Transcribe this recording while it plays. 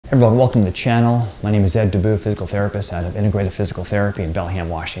Everyone, welcome to the channel. My name is Ed DeBoo, physical therapist out of Integrative Physical Therapy in Bellingham,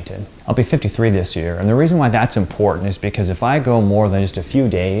 Washington. I'll be 53 this year, and the reason why that's important is because if I go more than just a few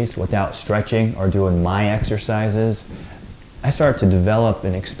days without stretching or doing my exercises, I start to develop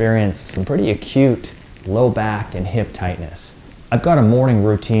and experience some pretty acute low back and hip tightness. I've got a morning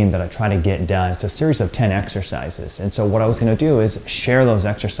routine that I try to get done. It's a series of 10 exercises, and so what I was going to do is share those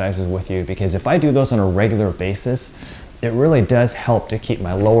exercises with you, because if I do those on a regular basis, it really does help to keep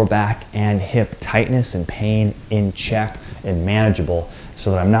my lower back and hip tightness and pain in check and manageable, so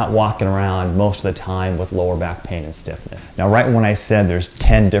that I'm not walking around most of the time with lower back pain and stiffness. Now, right when I said there's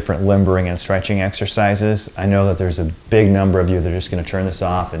 10 different limbering and stretching exercises, I know that there's a big number of you that are just going to turn this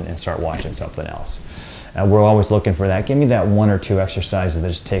off and start watching something else. We're always looking for that. Give me that one or two exercises that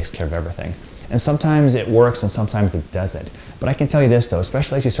just takes care of everything. And sometimes it works and sometimes it doesn't. But I can tell you this though,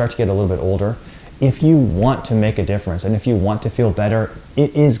 especially as you start to get a little bit older, if you want to make a difference and if you want to feel better,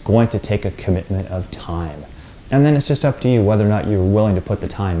 it is going to take a commitment of time. And then it's just up to you whether or not you're willing to put the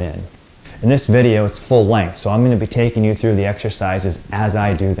time in. In this video, it's full length, so I'm going to be taking you through the exercises as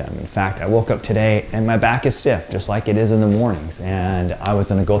I do them. In fact, I woke up today and my back is stiff, just like it is in the mornings. And I was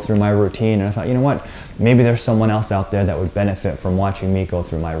going to go through my routine, and I thought, you know what? Maybe there's someone else out there that would benefit from watching me go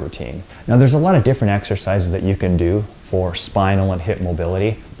through my routine. Now, there's a lot of different exercises that you can do for spinal and hip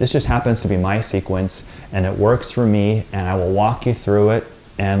mobility. This just happens to be my sequence, and it works for me, and I will walk you through it,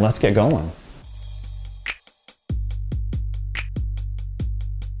 and let's get going.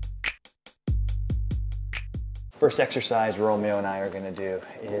 First exercise Romeo and I are going to do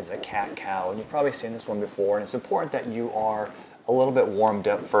is a cat-cow, and you've probably seen this one before, and it's important that you are a little bit warmed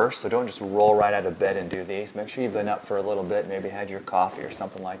up first, so don't just roll right out of bed and do these. Make sure you've been up for a little bit, maybe had your coffee or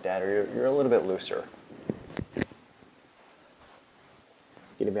something like that, or you're a little bit looser.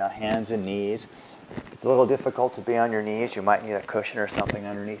 Get to be on hands and knees. If it's a little difficult to be on your knees, you might need a cushion or something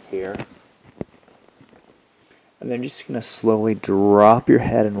underneath here. And then just going to slowly drop your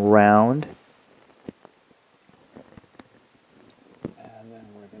head and round. And then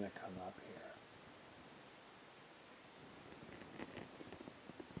we're going to come up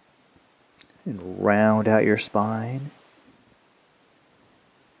here. And round out your spine.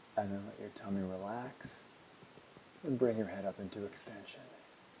 And then let your tummy relax. And bring your head up into extension.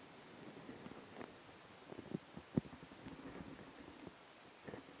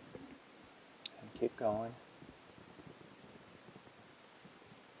 Keep going.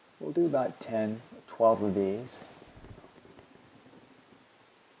 We'll do about 10, 12 of these.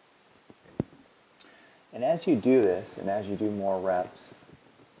 And as you do this, and as you do more reps,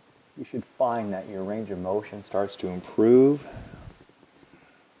 you should find that your range of motion starts to improve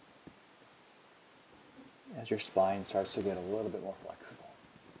as your spine starts to get a little bit more flexible.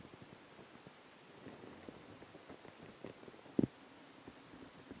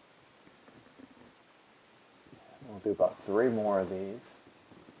 We'll do about 3 more of these.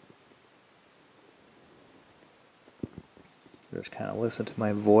 Just kind of listen to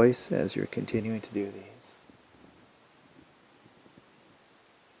my voice as you're continuing to do these.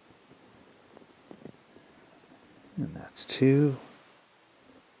 And that's 2.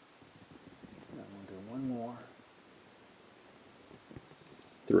 And we'll do 1 more.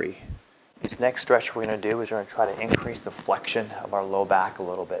 3. This next stretch we're going to do is we're going to try to increase the flexion of our low back a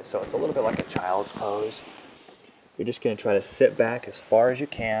little bit. So it's a little bit like a child's pose. You're just going to try to sit back as far as you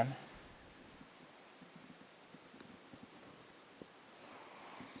can.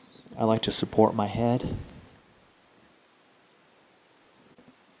 I like to support my head.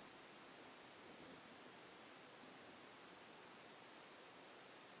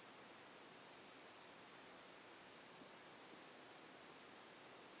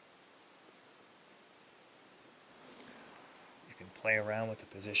 You can play around with the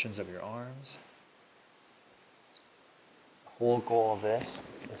positions of your arms. The whole goal of this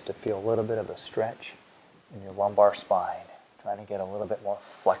is to feel a little bit of a stretch in your lumbar spine, trying to get a little bit more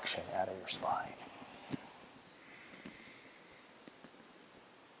flexion out of your spine.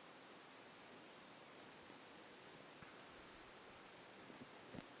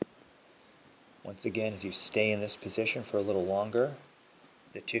 Once again, as you stay in this position for a little longer,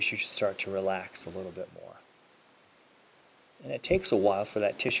 the tissue should start to relax a little bit more. And it takes a while for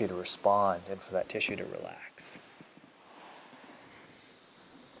that tissue to respond and for that tissue to relax.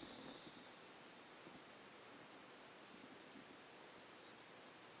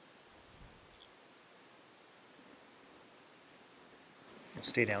 We'll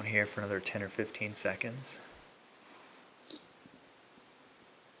stay down here for another 10 or 15 seconds.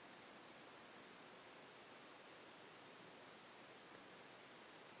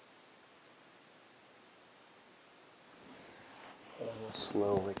 And we'll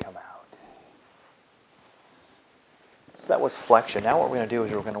slowly come out. So that was flexion. Now what we're going to do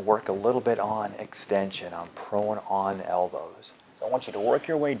is we're going to work a little bit on extension, on prone on elbows. So I want you to work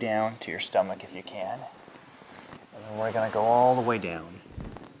your way down to your stomach if you can. And then we're going to go all the way down.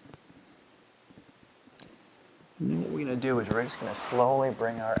 And then what we're going to do is we're just going to slowly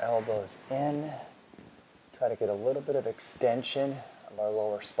bring our elbows in. Try to get a little bit of extension of our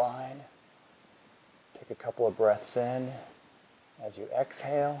lower spine. Take a couple of breaths in. As you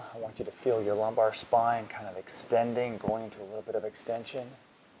exhale, I want you to feel your lumbar spine kind of extending, going into a little bit of extension.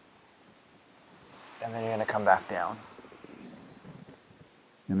 And then you're going to come back down.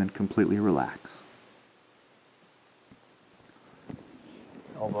 And then completely relax.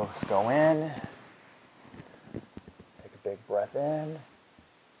 Elbows go in. Take a big breath in.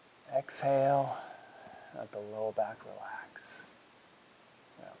 Exhale. Let the low back relax.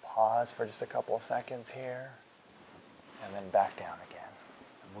 I'm going to pause for just a couple of seconds here. And then back down again.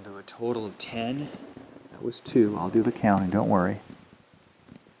 And we'll do a total of 10. That was 2. I'll do the counting, don't worry.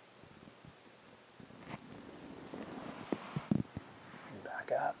 And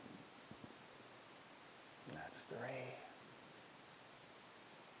back up. And that's 3.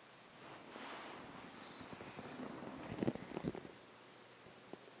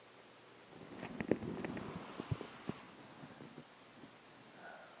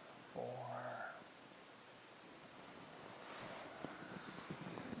 4.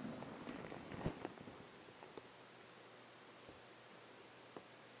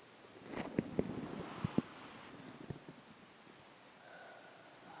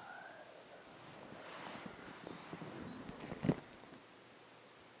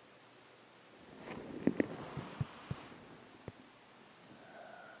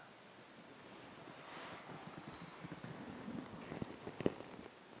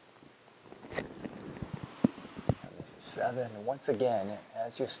 7. And once again,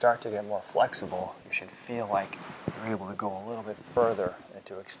 as you start to get more flexible, you should feel like you're able to go a little bit further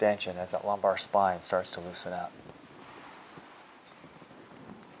into extension as that lumbar spine starts to loosen up.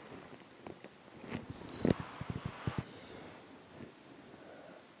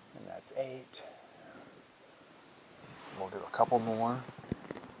 And that's 8. We'll do a couple more.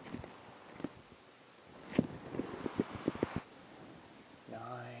 9.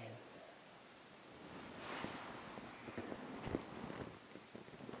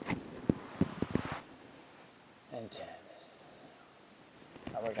 And 10.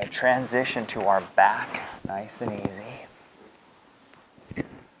 Now we're going to transition to our back, nice and easy.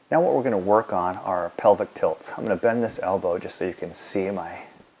 Now what we're going to work on are pelvic tilts. I'm going to bend this elbow just so you can see my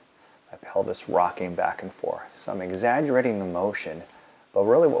pelvis rocking back and forth. So I'm exaggerating the motion, but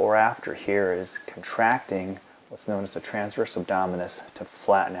really what we're after here is contracting what's known as the transverse abdominis to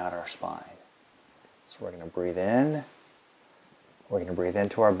flatten out our spine. So we're going to breathe in, we're going to breathe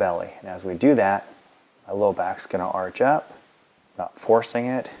into our belly. And as we do that, my low back's going to arch up, not forcing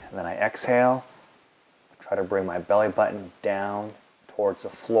it, and then I exhale, try to bring my belly button down towards the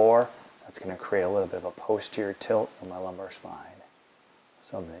floor. That's going to create a little bit of a posterior tilt in my lumbar spine.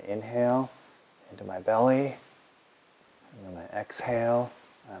 So I'm going to inhale into my belly, and then I exhale,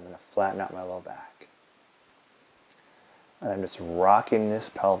 and I'm going to flatten out my low back. And I'm just rocking this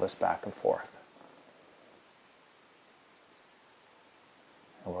pelvis back and forth.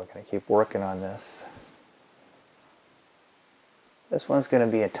 And we're going to keep working on this. This one's going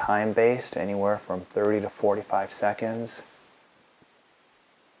to be a time-based, anywhere from 30 to 45 seconds.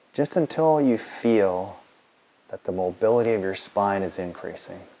 Just until you feel that the mobility of your spine is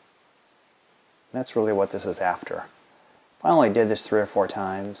increasing. That's really what this is after. If I only did this 3 or 4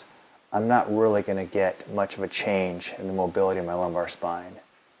 times, I'm not really going to get much of a change in the mobility of my lumbar spine.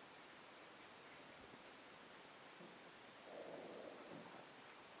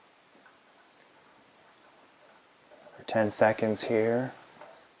 For 10 seconds here,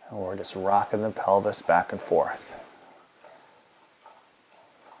 and we're just rocking the pelvis back and forth.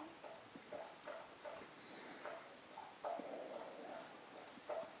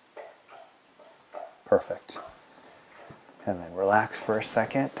 Perfect. And then relax for a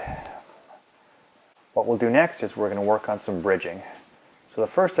second. What we'll do next is we're going to work on some bridging. So the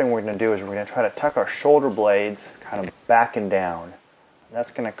first thing we're going to do is we're going to try to tuck our shoulder blades kind of back and down. And that's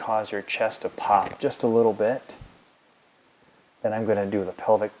going to cause your chest to pop just a little bit. Then I'm going to do the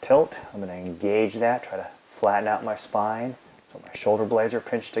pelvic tilt. I'm going to engage that, try to flatten out my spine. So my shoulder blades are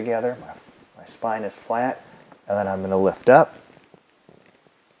pinched together, my spine is flat, and then I'm going to lift up.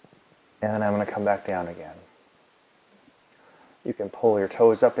 And then I'm going to come back down again. You can pull your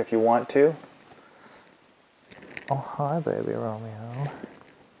toes up if you want to. Oh, hi, baby Romeo.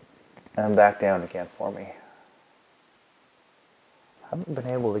 And back down again for me. haven't been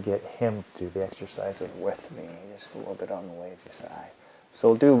able to get him to do the exercises with me, just a little bit on the lazy side. So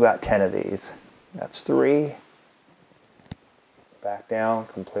we'll do about 10 of these. That's 3. Back down,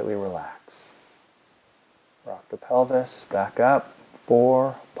 completely relax. Rock the pelvis, back up,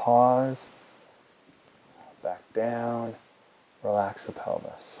 4, pause, back down, relax the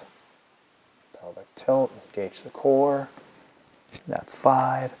pelvis. Pelvic tilt, engage the core, that's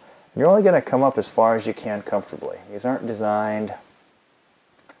 5. And you're only going to come up as far as you can comfortably. These aren't designed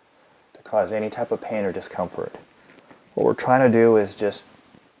to cause any type of pain or discomfort. What we're trying to do is just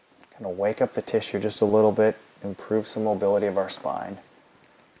kind of wake up the tissue just a little bit, improve some mobility of our spine.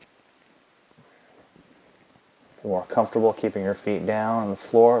 If you're more comfortable keeping your feet down on the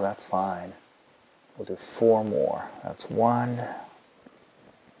floor, that's fine. We'll do 4 more. That's 1.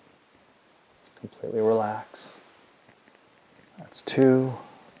 Completely relax. That's 2.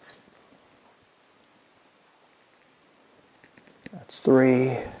 That's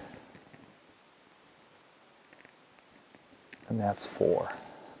 3. And that's 4.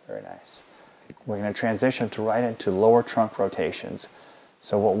 Very nice. We're going to transition right into lower trunk rotations.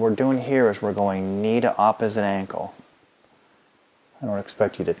 So what we're doing here is we're going knee to opposite ankle. I don't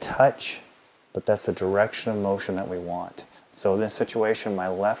expect you to touch, but that's the direction of motion that we want. So in this situation, my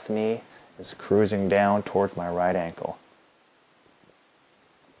left knee is cruising down towards my right ankle.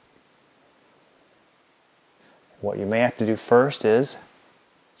 What you may have to do first is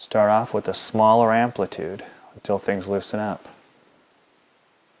start off with a smaller amplitude until things loosen up.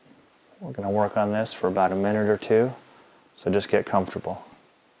 We're going to work on this for about a minute or 2, so just get comfortable.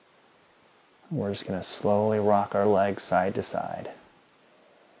 We're just going to slowly rock our legs side to side.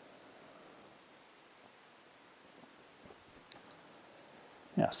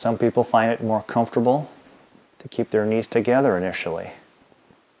 Now, some people find it more comfortable to keep their knees together initially.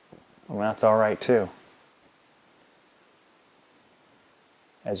 And that's all right too.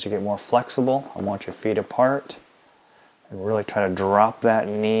 As you get more flexible, I want your feet apart and really try to drop that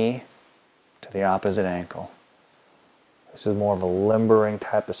knee to the opposite ankle. This is more of a limbering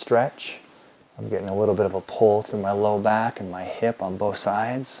type of stretch. I'm getting a little bit of a pull through my low back and my hip on both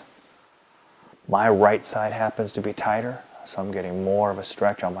sides. My right side happens to be tighter, so I'm getting more of a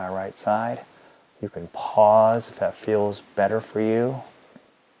stretch on my right side. You can pause if that feels better for you.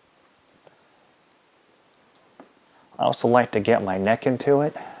 I also like to get my neck into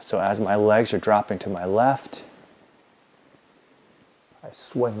it, so as my legs are dropping to my left, I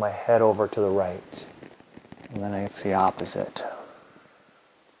swing my head over to the right, and then it's the opposite.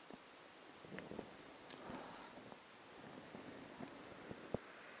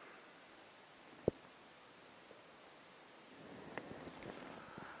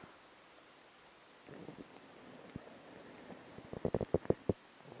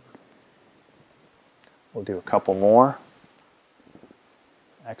 We'll do a couple more.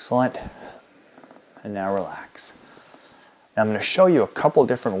 Excellent. And now relax. Now I'm going to show you a couple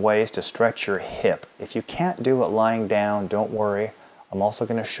different ways to stretch your hip. If you can't do it lying down, don't worry. I'm also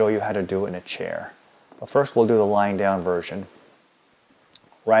going to show you how to do it in a chair. But first we'll do the lying down version.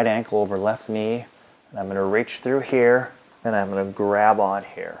 Right ankle over left knee, and I'm going to reach through here, and I'm going to grab on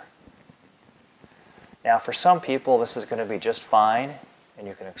here. Now for some people this is going to be just fine, and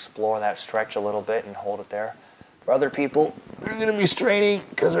you can explore that stretch a little bit and hold it there. For other people, they're going to be straining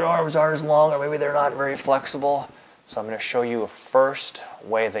because their arms aren't as long, or maybe they're not very flexible. So I'm going to show you a first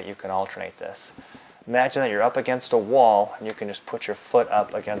way that you can alternate this. Imagine that you're up against a wall, and you can just put your foot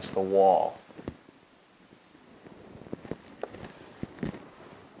up against the wall.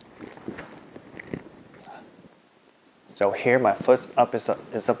 So here my foot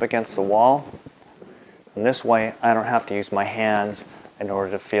is up against the wall. And this way I don't have to use my hands in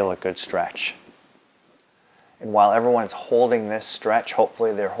order to feel a good stretch. And while everyone's holding this stretch,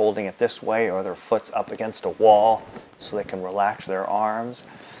 hopefully they're holding it this way or their foot's up against a wall so they can relax their arms.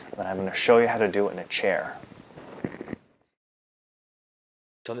 And I'm going to show you how to do it in a chair.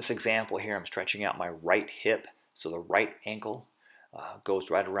 So in this example here, I'm stretching out my right hip, so the right ankle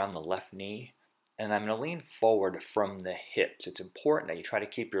goes right around the left knee, and I'm going to lean forward from the hips. It's important that you try to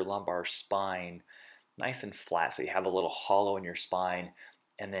keep your lumbar spine nice and flat, so you have a little hollow in your spine,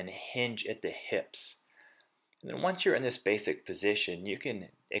 and then hinge at the hips. And then once you're in this basic position, you can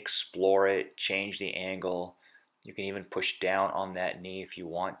explore it, change the angle. You can even push down on that knee if you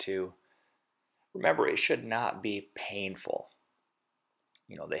want to. Remember, it should not be painful.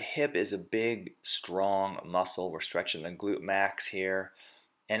 You know, the hip is a big, strong muscle. We're stretching the glute max here,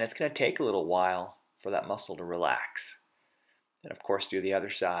 and it's going to take a little while for that muscle to relax. And of course, do the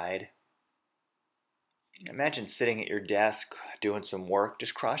other side. Imagine sitting at your desk doing some work.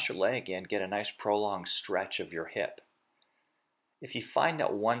 Just cross your leg and get a nice prolonged stretch of your hip. If you find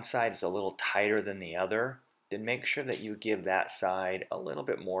that one side is a little tighter than the other, then make sure that you give that side a little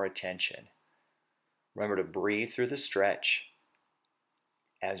bit more attention. Remember to breathe through the stretch.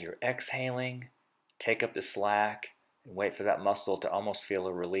 As you're exhaling, take up the slack and wait for that muscle to almost feel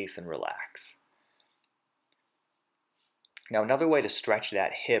a release and relax. Now another way to stretch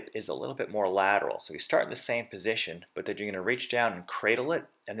that hip is a little bit more lateral. So you start in the same position, but then you're going to reach down and cradle it,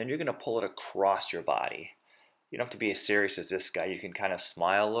 and then you're going to pull it across your body. You don't have to be as serious as this guy. You can kind of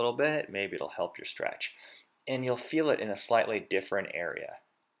smile a little bit. Maybe it'll help your stretch. And you'll feel it in a slightly different area.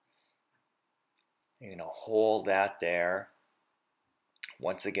 You're going to hold that there.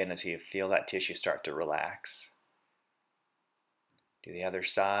 Once again, until you feel that tissue start to relax. Do the other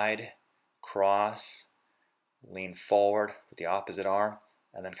side. Cross. Lean forward with the opposite arm.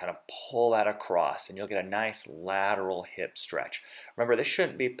 And then kind of pull that across. And you'll get a nice lateral hip stretch. Remember, this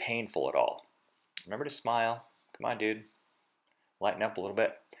shouldn't be painful at all. Remember to smile. Come on, dude. Lighten up a little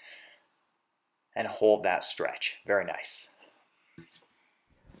bit. And hold that stretch. Very nice.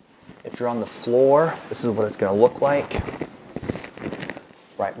 If you're on the floor, this is what it's going to look like.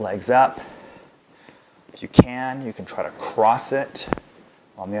 Right leg's up. If you can try to cross it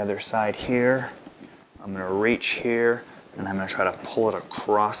on the other side here. I'm going to reach here, and I'm going to try to pull it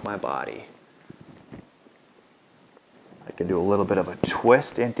across my body. I can do a little bit of a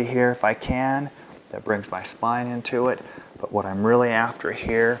twist into here if I can. That brings my spine into it. But what I'm really after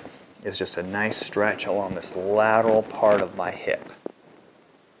here is just a nice stretch along this lateral part of my hip.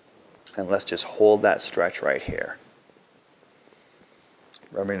 And let's just hold that stretch right here.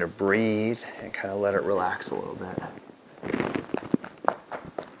 Remember to breathe and kind of let it relax a little bit.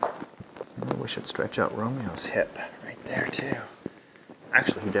 Maybe we should stretch out Romeo's hip right there too.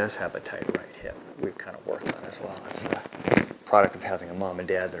 Actually, he does have a tight right hip. We've kind of worked on as well. It's a product of having a mom and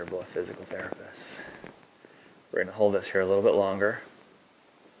dad that are both physical therapists. We're going to hold this here a little bit longer.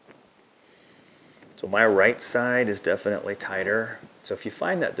 So my right side is definitely tighter. So if you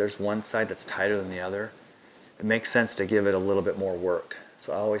find that there's one side that's tighter than the other, it makes sense to give it a little bit more work.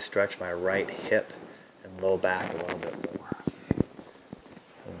 So I always stretch my right hip and low back a little bit more.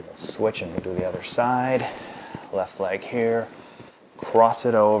 And we'll switch and we'll do the other side. Left leg here. Cross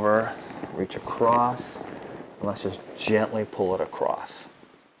it over. Reach across. And let's just gently pull it across.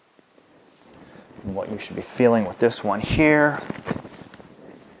 And what you should be feeling with this one here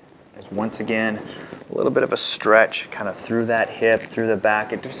is once again a little bit of a stretch kind of through that hip, through the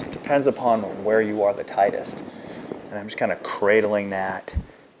back. It just depends upon where you are the tightest. And I'm just kind of cradling that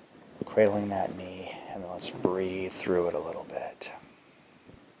knee, and then let's breathe through it a little bit.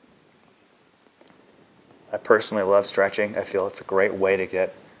 I personally love stretching. I feel it's a great way to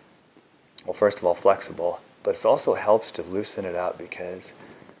get, well, first of all, flexible, but it also helps to loosen it up because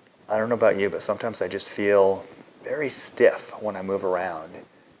I don't know about you, but sometimes I just feel very stiff when I move around.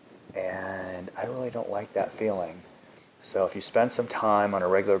 And I really don't like that feeling. So if you spend some time on a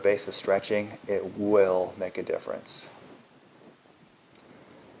regular basis stretching, it will make a difference.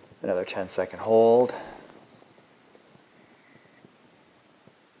 Another 10-second hold.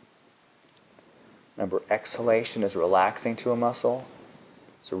 Remember, exhalation is relaxing to a muscle.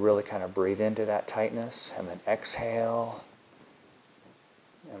 So really kind of breathe into that tightness and then exhale.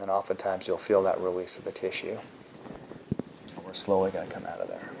 And then oftentimes you'll feel that release of the tissue. And we're slowly going to come out of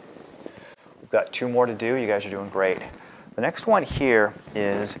there. We've got 2 more to do. You guys are doing great. The next one here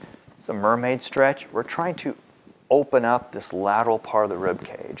is it's a mermaid stretch. We're trying to open up this lateral part of the rib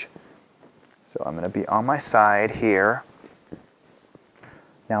cage. So I'm going to be on my side here.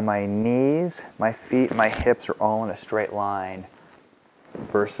 Now my knees, my feet, my hips are all in a straight line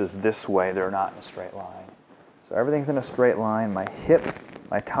versus this way they're not in a straight line. So everything's in a straight line. My hip,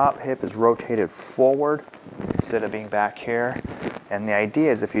 my top hip is rotated forward instead of being back here. And the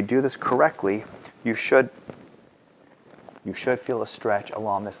idea is if you do this correctly, you should feel a stretch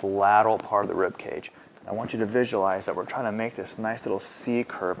along this lateral part of the rib cage. I want you to visualize that we're trying to make this nice little C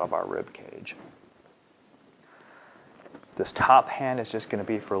curve of our rib cage. This top hand is just going to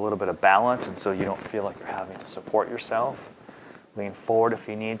be for a little bit of balance, and so you don't feel like you're having to support yourself. Lean forward if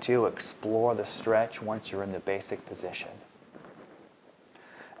you need to. Explore the stretch once you're in the basic position.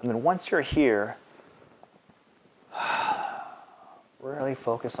 And then once you're here, really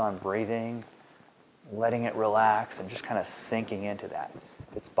focus on breathing, letting it relax, and just kind of sinking into that.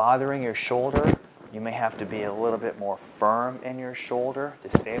 If it's bothering your shoulder, you may have to be a little bit more firm in your shoulder to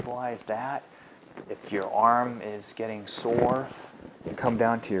stabilize that. If your arm is getting sore, you come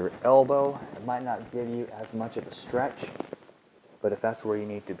down to your elbow. It might not give you as much of a stretch, but if that's where you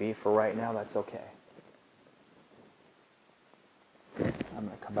need to be for right now, that's okay. I'm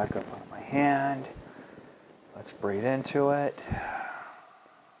going to come back up on my hand. Let's breathe into it.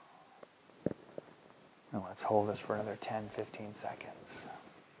 Let's hold this for another 10-15 seconds.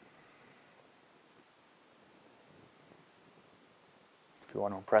 If you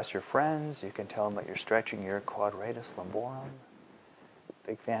want to impress your friends, you can tell them that you're stretching your quadratus lumborum.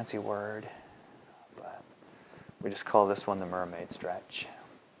 Big fancy word, but we just call this one the mermaid stretch.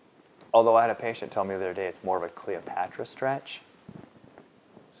 Although I had a patient tell me the other day it's more of a Cleopatra stretch.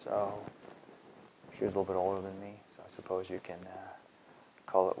 So she was a little bit older than me, so I suppose you can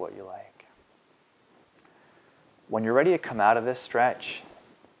call it what you like. When you're ready to come out of this stretch,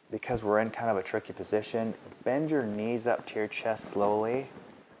 because we're in kind of a tricky position, bend your knees up to your chest slowly.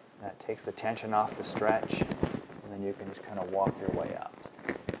 That takes the tension off the stretch, and then you can just kind of walk your way up.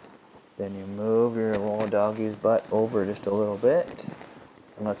 Then you move your little doggy's butt over just a little bit,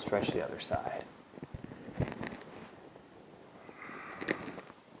 and let's stretch the other side.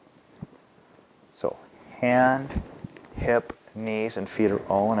 So hand, hip, knees, and feet are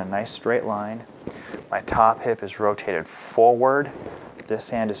all in a nice straight line. My top hip is rotated forward. This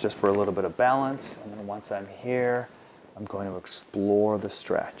hand is just for a little bit of balance, and then once I'm here, I'm going to explore the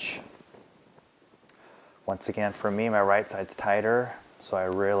stretch. Once again, for me, my right side's tighter, so I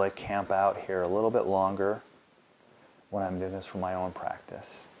really camp out here a little bit longer when I'm doing this for my own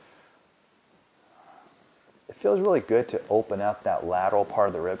practice. It feels really good to open up that lateral part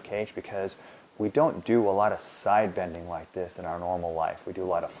of the rib cage because we don't do a lot of side bending like this in our normal life. We do a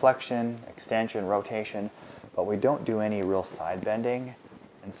lot of flexion, extension, rotation, but we don't do any real side bending.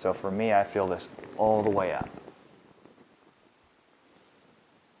 And so for me, I feel this all the way up.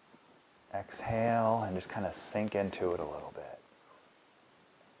 Exhale and just kind of sink into it a little bit.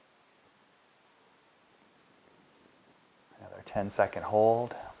 Another 10-second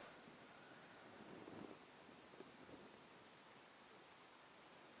hold.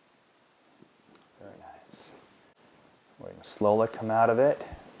 Very nice. We're going to slowly come out of it.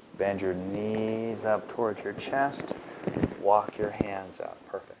 Bend your knees up towards your chest. Walk your hands up.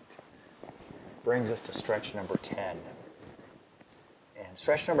 Perfect. Brings us to stretch number 10. And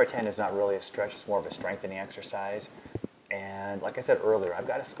stretch number 10 is not really a stretch, it's more of a strengthening exercise. And like I said earlier, I've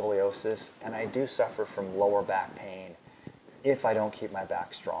got a scoliosis and I do suffer from lower back pain if I don't keep my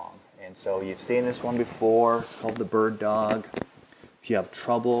back strong. And so you've seen this one before, it's called the bird dog. If you have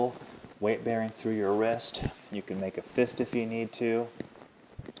trouble weight bearing through your wrist, you can make a fist if you need to.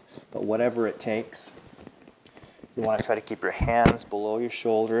 But whatever it takes, you want to try to keep your hands below your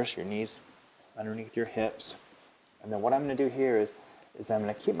shoulders, your knees underneath your hips. And then what I'm going to do here is I'm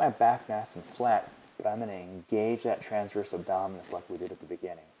going to keep my back nice and flat, but I'm going to engage that transverse abdominis like we did at the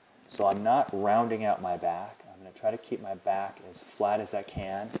beginning. So I'm not rounding out my back. I'm going to try to keep my back as flat as I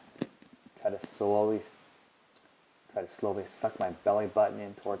can. Try to slowly suck my belly button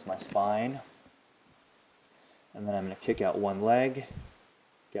in towards my spine. And then I'm going to kick out one leg,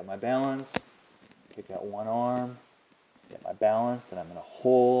 get my balance, kick out one arm, get my balance, and I'm going to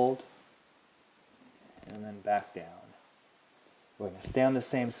hold, and then back down. We're going to stay on the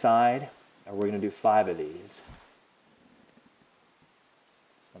same side, and we're going to do 5 of these.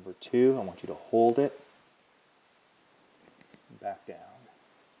 It's number 2. I want you to hold it, and back down.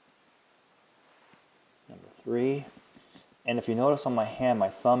 Number 3. And if you notice on my hand, my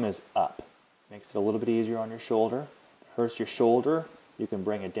thumb is up. Makes it a little bit easier on your shoulder. If it hurts your shoulder, you can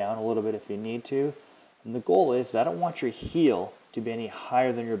bring it down a little bit if you need to. And the goal is I don't want your heel to be any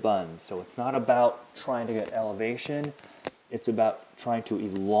higher than your buns. So it's not about trying to get elevation. It's about trying to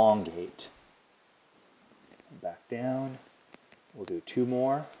elongate. Back down. We'll do 2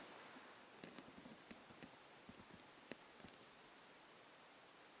 more.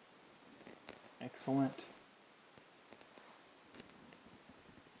 Excellent.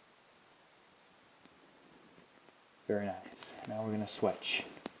 Very nice. Now we're going to switch.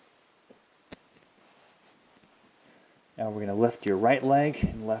 Now we're going to lift your right leg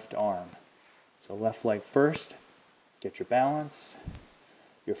and left arm. So left leg first. Get your balance.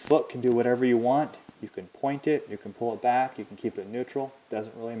 Your foot can do whatever you want. You can point it, you can pull it back, you can keep it neutral.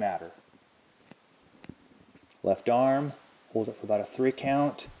 Doesn't really matter. Left arm. Hold it for about a 3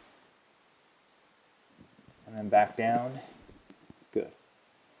 count. And then back down. Good.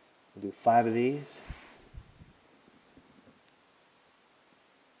 We'll do 5 of these.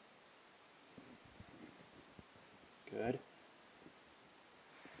 Good.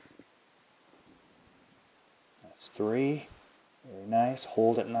 That's 3. Very nice.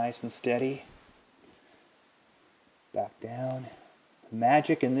 Hold it nice and steady. Back down. The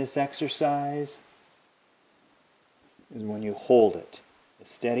magic in this exercise is when you hold it as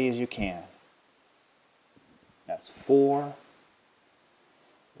steady as you can. That's 4.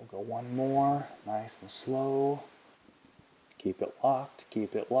 We'll go 1 more. Nice and slow. Keep it locked.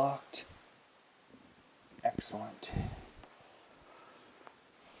 Keep it locked. Excellent.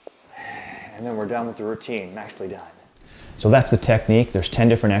 And then we're done with the routine. Nicely done. So that's the technique. There's 10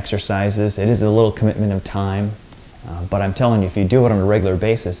 different exercises. It is a little commitment of time, but I'm telling you, if you do it on a regular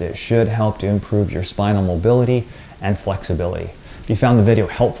basis, it should help to improve your spinal mobility and flexibility. If you found the video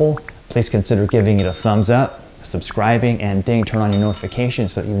helpful, please consider giving it a thumbs up, subscribing, and turn on your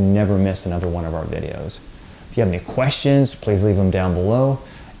notifications so that you never miss another one of our videos. If you have any questions, please leave them down below,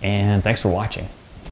 and thanks for watching.